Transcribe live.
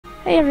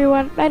Hey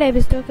everyone, my name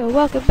is Toocka.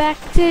 Welcome back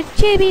to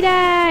Chibi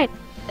Night!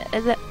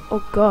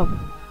 Oh god.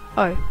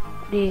 Oh, I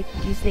need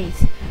to use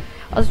these.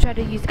 I was trying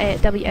to use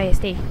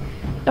WASD.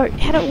 Oh,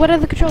 what are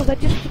the controls? I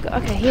just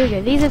forgot. Okay, here we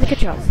go. These are the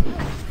controls.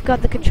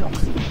 Forgot the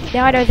controls.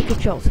 Now I know the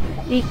controls.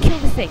 You kill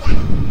the thing.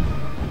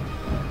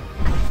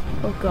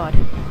 Oh god.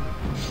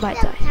 Might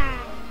die.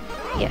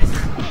 Yes.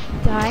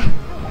 Die.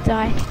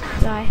 Die.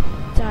 Die.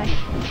 Die.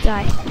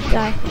 Die.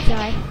 Die.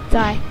 Die.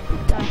 Die.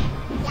 Die.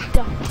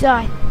 Die.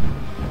 Die.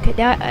 Okay,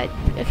 now,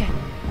 okay.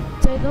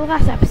 So in the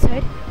last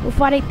episode, we're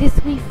fighting this,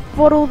 we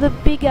fought all the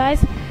big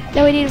guys.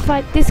 Now we need to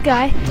fight this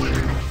guy.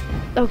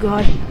 Oh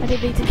god, I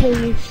didn't mean to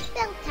kill you.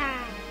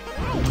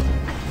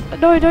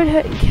 No, don't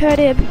hurt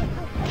him.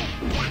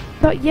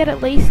 Not yet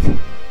at least.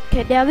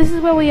 Okay, now this is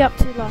where we up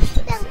to last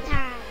episode.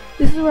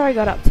 This is where I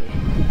got up to.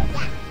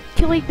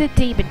 Killing the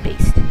demon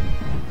beast.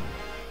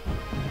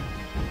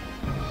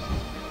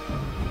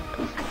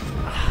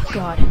 Oh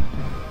god.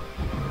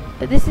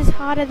 But this is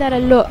harder than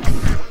it looks.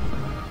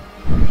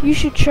 You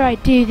should try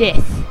do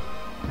this.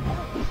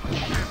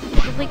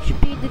 The link should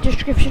be in the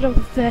description of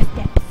the first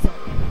episode.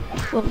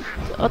 Well,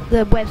 on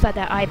the website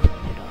that I played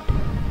it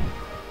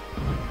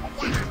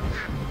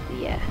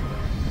on. Yeah.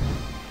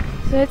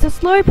 So it's a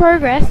slow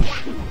progress.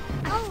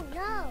 Oh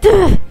no!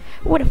 Duh!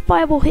 When a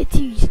fireball hits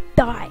you, you just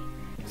die.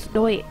 It's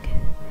annoying.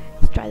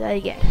 Let's try that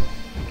again.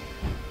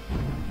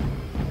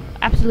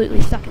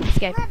 Absolutely suck at this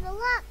game. Level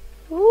up!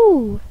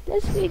 Ooh,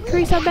 let's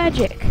increase our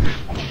magic.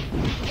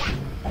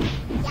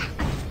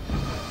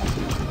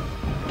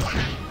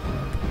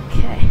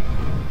 Okay.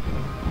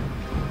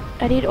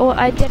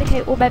 I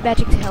dedicate all my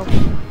magic to health.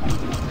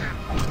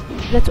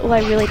 That's all I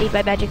really need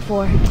my magic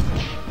for.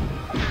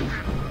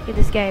 In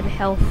this game,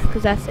 health,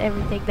 because that's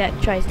everything that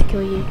tries to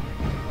kill you.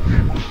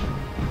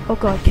 Oh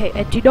god, okay,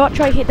 and do not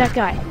try to hit that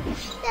guy.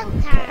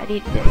 Okay, I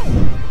need this.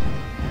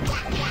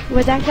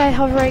 With that guy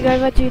hovering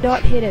over, do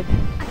not hit him.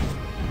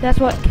 That's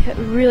what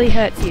really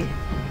hurts you.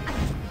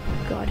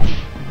 God.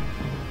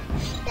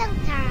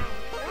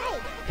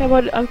 Come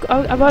on, I'm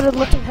on a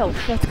lot of health,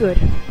 that's good.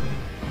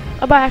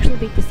 I might actually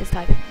beat this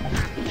time.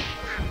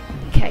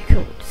 Okay,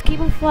 cool. Just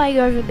keep on flying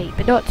over me,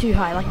 but not too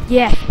high. Like,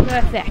 yes,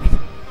 perfect.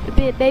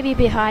 Maybe a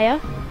bit higher,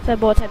 so I have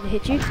more time to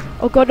hit you.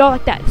 Oh god, not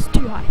like that, it's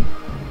too high.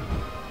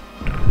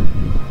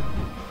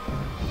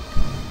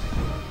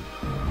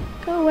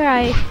 Go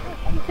away.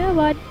 Come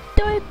on,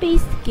 don't be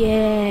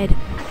scared.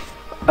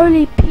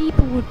 Only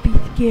people would be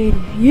scared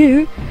of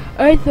you.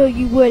 I thought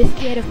you weren't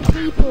scared of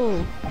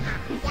people.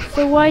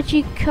 So why'd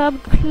you come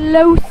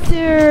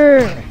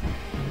closer?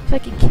 So I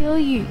can kill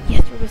you.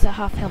 Yes, we're almost at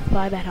half health, but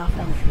I'm at half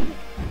health.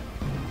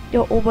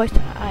 You're almost,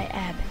 I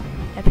am.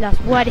 And plus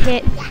one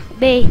hit,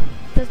 me,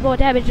 does more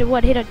damage than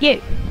one hit on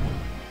you.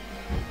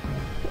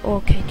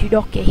 Okay, do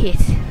not get hit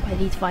by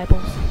these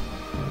fireballs.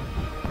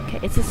 Okay,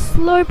 it's a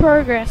slow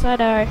progress, I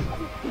know.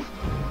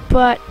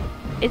 But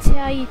it's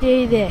how you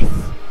do this.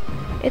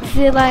 It's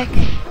the, like,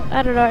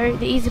 I don't know,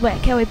 the easy way.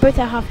 Okay, we both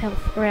have half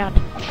health around.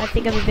 I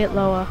think I'm a bit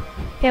lower.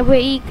 Okay,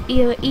 we're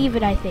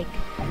even, I think.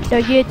 No,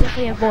 you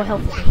definitely have more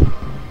health than me.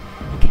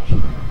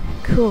 Okay,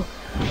 cool.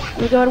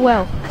 We're going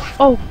well.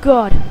 Oh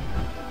god.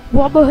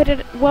 One more hit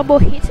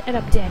and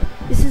I'm dead.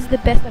 This is the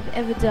best I've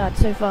ever done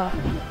so far.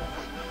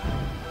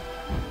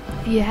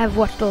 If you have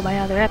watched all my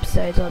other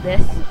episodes on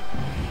this.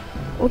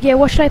 Well, yeah,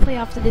 what should I play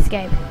after this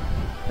game?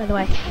 By the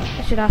way,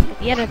 I should ask at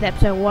the end of the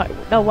episode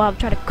while I'm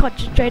trying to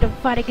concentrate on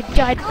fighting a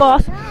giant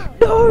boss.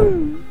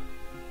 No!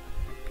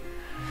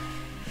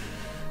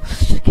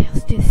 Okay,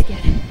 let's do this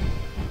again.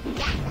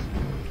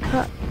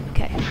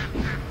 Okay.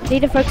 Need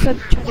to focus on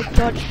trying to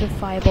dodge the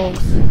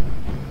fireballs.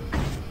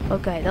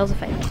 Okay, that was a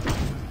fail.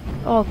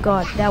 Oh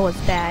god, that was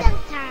bad.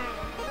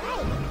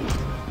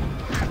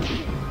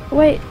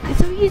 Wait,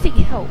 is I'm using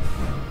health?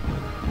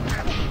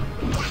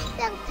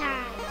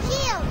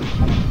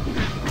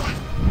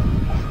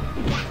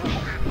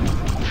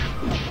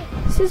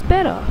 This is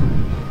better.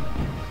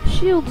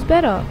 Shield's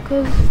better,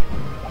 cause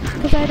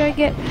I don't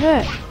get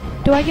hurt.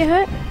 Do I get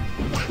hurt?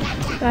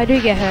 No, I do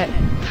get hurt.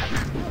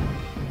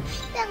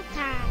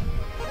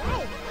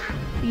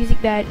 Using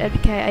that,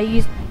 okay, I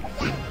used...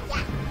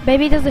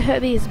 Maybe it doesn't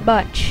hurt me as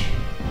much.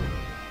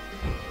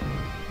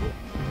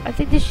 I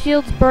think the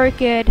shield's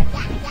broken.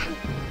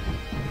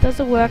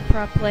 Doesn't work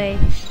properly.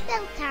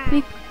 It'd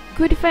be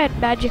good if I had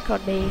magic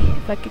on me,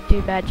 if I could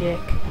do magic.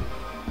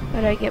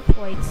 But I get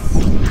points.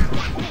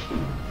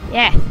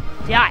 Yes,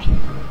 die.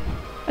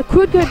 I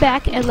could go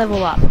back and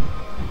level up.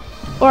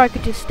 Or I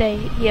could just stay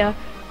here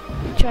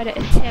and try to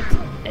attempt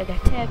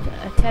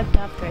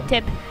after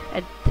attempt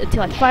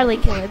until I finally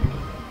kill him.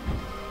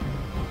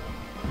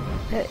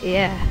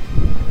 Yeah.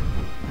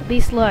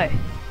 Be slow.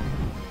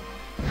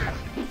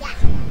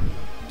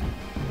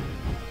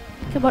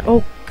 Come on.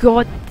 Oh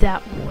god,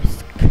 that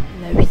was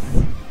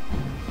close.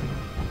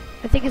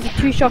 I think it's a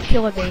 2-shot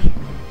kill on me.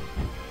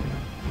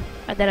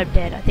 And then I'm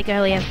dead. I think I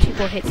only have 2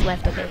 more hits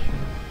left on me.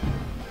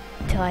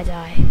 Until I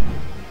die.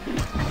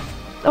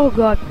 Oh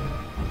god.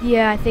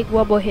 Yeah, I think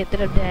 1 more hit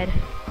then I'm dead.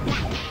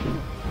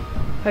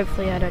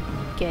 Hopefully I don't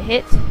get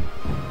hit.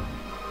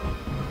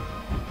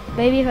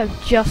 Maybe if I'm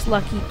just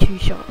lucky 2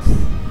 shots.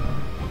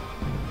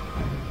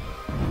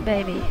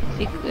 Maybe.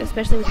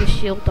 Especially with the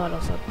shield on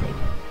or something.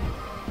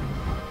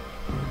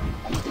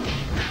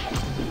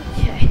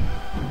 Okay.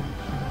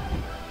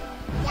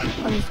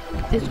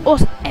 Oh, there's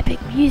awesome epic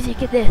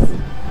music in this.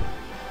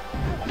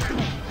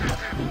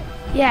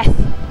 Yes!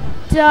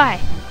 Die!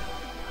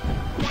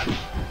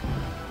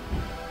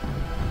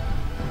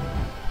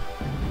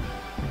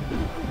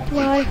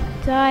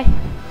 Die!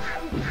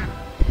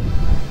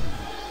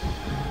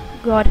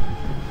 God.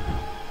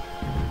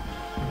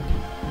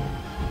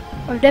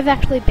 I've never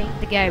actually beaten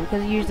the game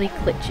because I usually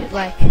glitch it.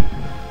 Like,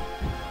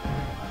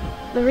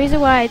 the reason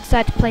why I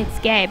decided to play this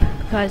game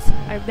because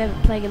I remember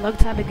playing a long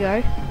time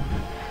ago.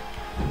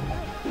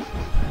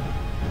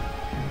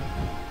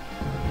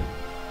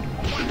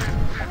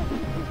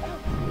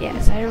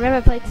 Yes, I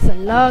remember playing this a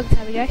long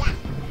time ago,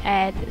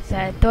 and so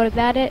I thought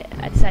about it.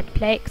 I decided to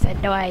play it because I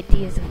had no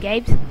ideas of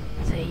games.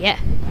 So yeah.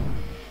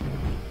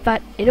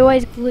 But it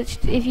always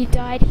glitched. If you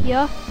died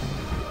here,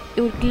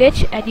 it would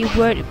glitch and you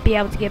won't be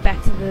able to get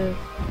back to the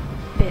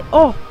bit.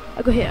 Oh,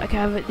 I got hit. Okay,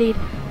 I've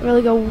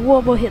really got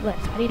 1 more hit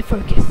left. I need to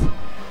focus.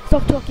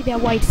 Stop talking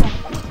about why you decided,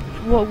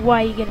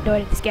 why you get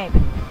annoyed at this game.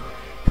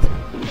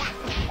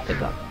 Oh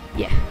god.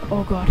 Yeah.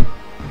 Oh god.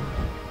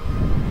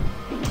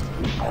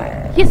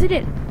 Yes, it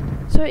did.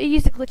 So it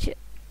used to glitch it.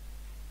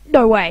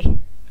 No way.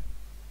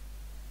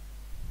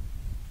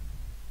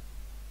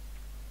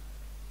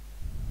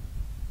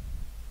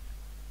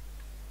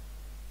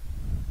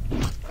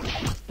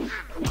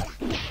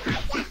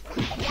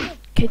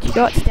 Could you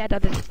not stand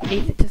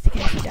underneath it just in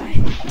case you die?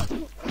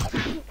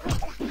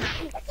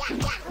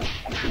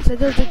 So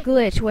there's a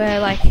glitch where,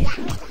 like,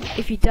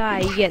 if you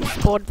die, you get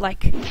spawned,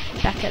 like,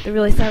 back at the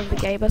really start of the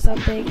game or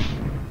something.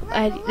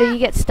 And then you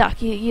get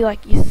stuck. You're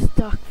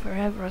stuck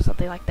forever or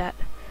something like that.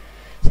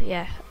 So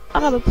yeah.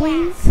 Armor,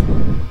 please. So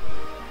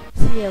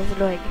yeah, it was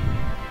annoying.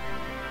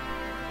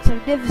 So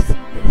I've never seen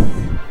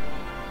this.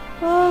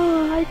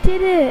 Oh, I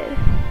did it.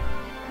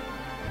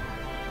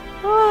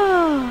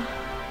 Oh.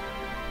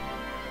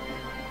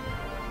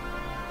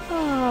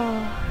 Oh,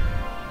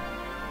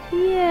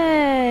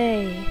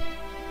 yay!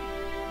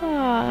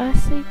 Oh,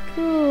 that's so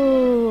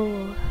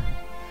cool.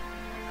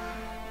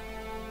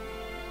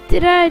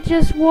 Did I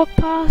just walk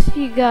past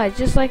you guys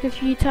just like a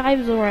few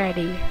times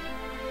already?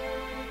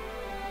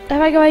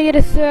 Am I going in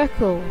a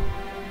circle?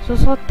 So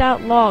it's not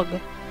that long.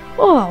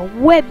 Oh,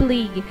 Web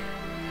League,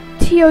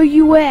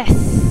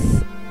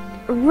 TOUS,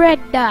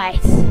 Red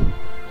Knight,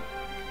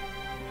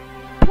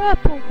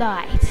 Purple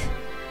Knight,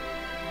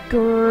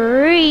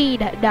 Green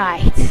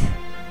Knight,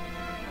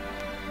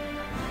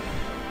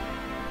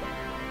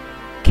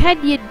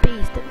 Canyon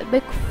Beast,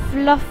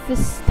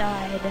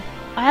 McFluffestein,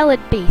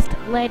 Island Beast,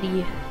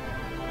 Lenny,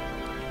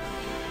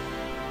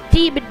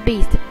 Demon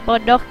Beast,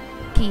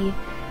 Monoki,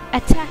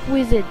 Attack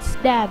Wizard,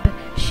 Snab,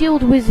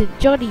 Shield Wizard,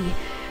 Johnny,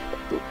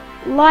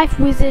 Life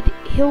Wizard,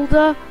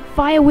 Hilda,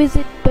 Fire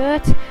Wizard,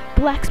 Bert,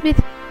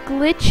 Blacksmith,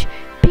 Glitch,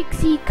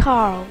 Pixie,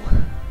 Carl.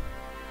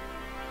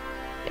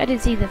 I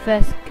didn't see the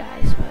first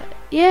guys, but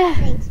yeah.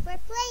 Thanks for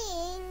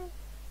playing.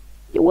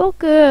 You're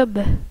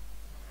welcome.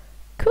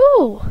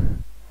 Cool.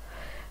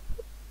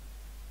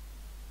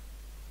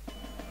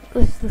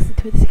 Let's listen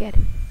to this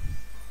again.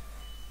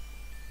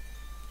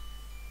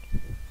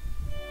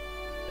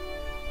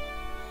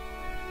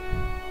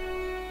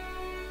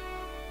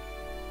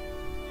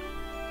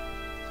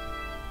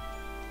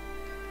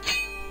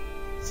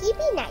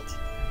 Chibi Night.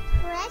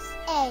 Press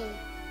A.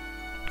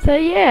 So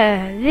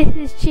yeah, this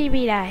is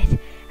Chibi Night,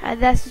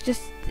 and that's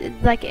just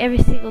like every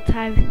single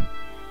time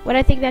when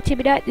I think about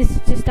Chibi Night, this is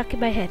just stuck in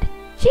my head.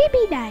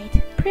 Chibi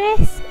Night,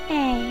 press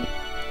A.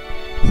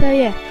 So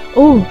yeah,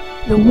 oh,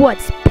 the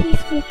once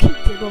peaceful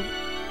kingdom of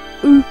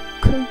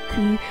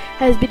Ukoku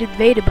has been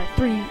invaded by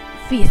 3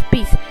 fierce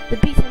beasts. The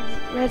beasts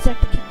have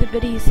ransacked the kingdom,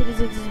 many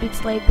citizens have been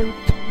slain, the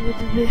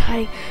have been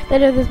hiding. They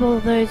know there's more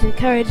of those with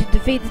courage to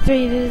defeat the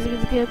 3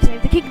 citizens to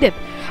save the kingdom.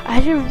 I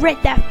should have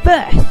read that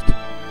first,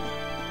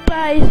 but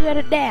I just read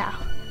it now.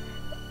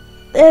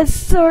 And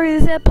sorry,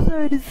 this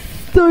episode is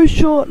so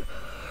short,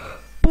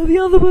 but the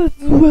other ones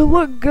were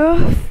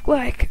longer,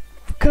 like,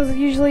 because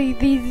usually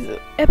these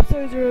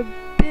episodes are a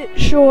bit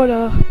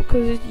shorter,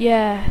 because,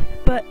 yeah,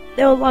 but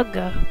they were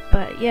longer,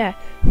 but yeah.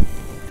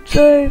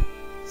 So,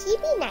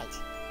 Chibi Night.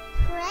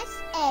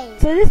 Press A.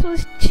 so this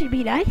was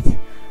Chibi Night,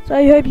 so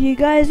I hope you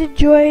guys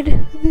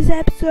enjoyed this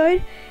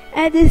episode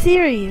and this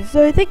series.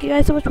 So thank you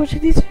guys so much for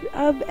watching this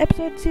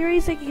episode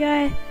series. Thank you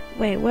guys.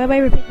 Wait, why am I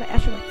repeating my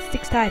outro like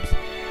 6 times?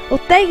 Well,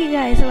 thank you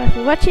guys so much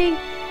for watching,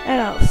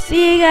 and I'll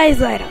see you guys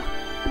later.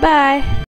 Bye.